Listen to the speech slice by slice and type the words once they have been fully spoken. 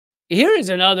Here is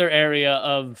another area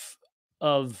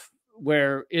of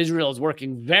where Israel is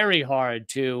working very hard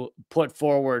to put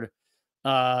forward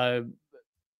uh,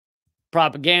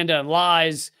 propaganda and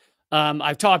lies.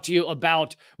 I've talked to you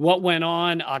about what went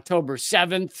on October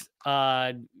 7th.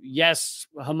 Yes,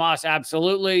 Hamas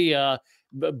absolutely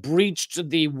breached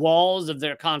the walls of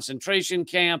their concentration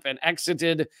camp and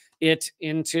exited it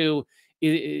into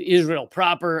Israel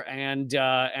proper, and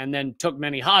then took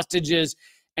many hostages.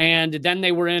 And then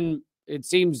they were in, it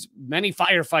seems, many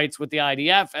firefights with the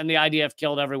IDF, and the IDF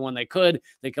killed everyone they could.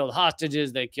 They killed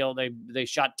hostages. They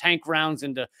shot tank rounds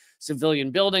into civilian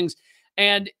buildings.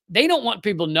 And they don't want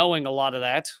people knowing a lot of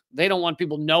that. They don't want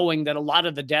people knowing that a lot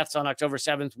of the deaths on October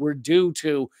 7th were due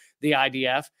to the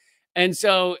IDF. And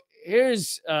so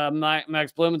here's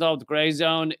Max Blumenthal with the Gray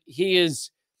Zone. He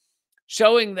is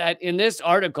showing that in this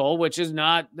article, which is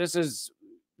not, this is,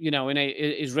 in a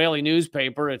Israeli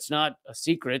newspaper, it's not a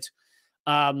secret.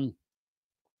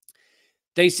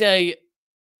 They say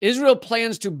Israel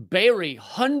plans to bury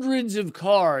hundreds of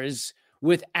cars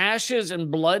with ashes and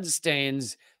blood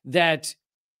stains that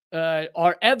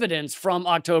are evidence from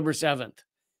October 7th.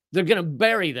 They're going to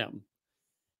bury them.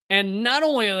 And not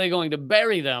only are they going to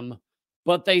bury them,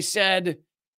 but they said,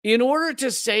 in order to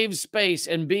save space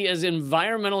and be as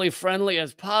environmentally friendly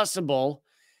as possible,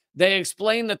 they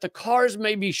explain that the cars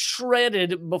may be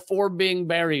shredded before being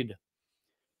buried.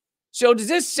 So does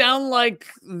this sound like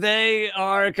they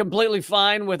are completely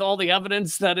fine with all the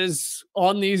evidence that is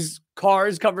on these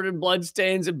cars covered in blood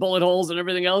stains and bullet holes and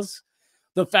everything else?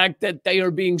 The fact that they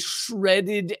are being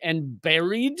shredded and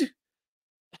buried?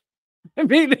 I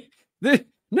mean,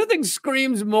 nothing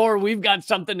screams more, we've got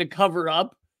something to cover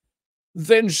up,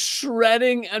 than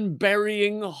shredding and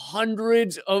burying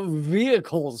hundreds of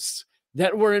vehicles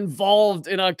that were involved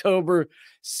in October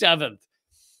 7th.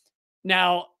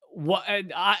 Now,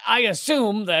 I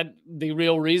assume that the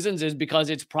real reasons is because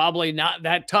it's probably not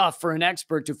that tough for an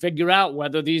expert to figure out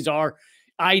whether these are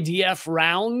IDF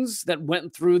rounds that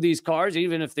went through these cars,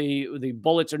 even if the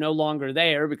bullets are no longer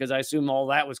there, because I assume all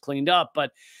that was cleaned up.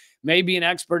 But maybe an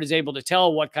expert is able to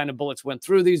tell what kind of bullets went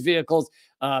through these vehicles.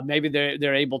 Maybe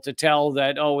they're able to tell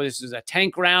that, oh, this is a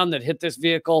tank round that hit this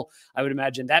vehicle. I would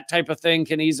imagine that type of thing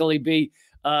can easily be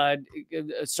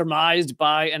surmised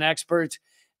by an expert.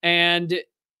 And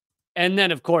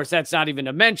then, of course, that's not even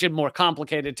to mention more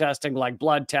complicated testing like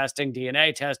blood testing,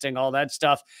 DNA testing, all that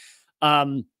stuff.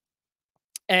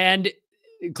 And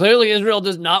clearly Israel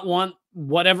does not want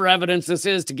whatever evidence this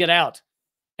is to get out.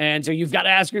 And so you've got to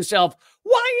ask yourself,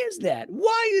 why is that?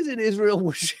 Why is it Israel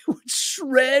would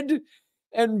shred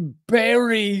and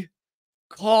bury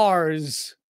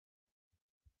cars?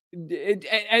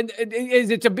 And is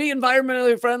it to be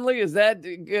environmentally friendly? Is that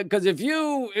because if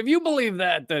you believe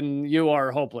that, then you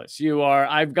are hopeless.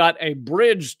 I've got a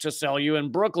bridge to sell you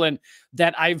in Brooklyn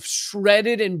that I've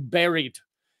shredded and buried.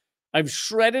 I've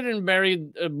shredded and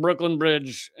buried a Brooklyn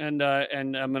Bridge, and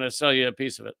I'm going to sell you a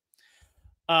piece of it.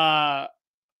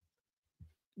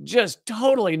 Just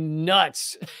totally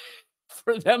nuts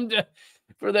for them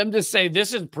to say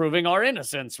this is proving our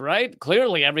innocence, right?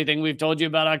 Clearly, everything we've told you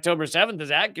about October 7th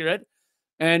is accurate,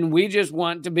 and we just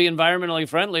want to be environmentally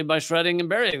friendly by shredding and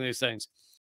burying these things.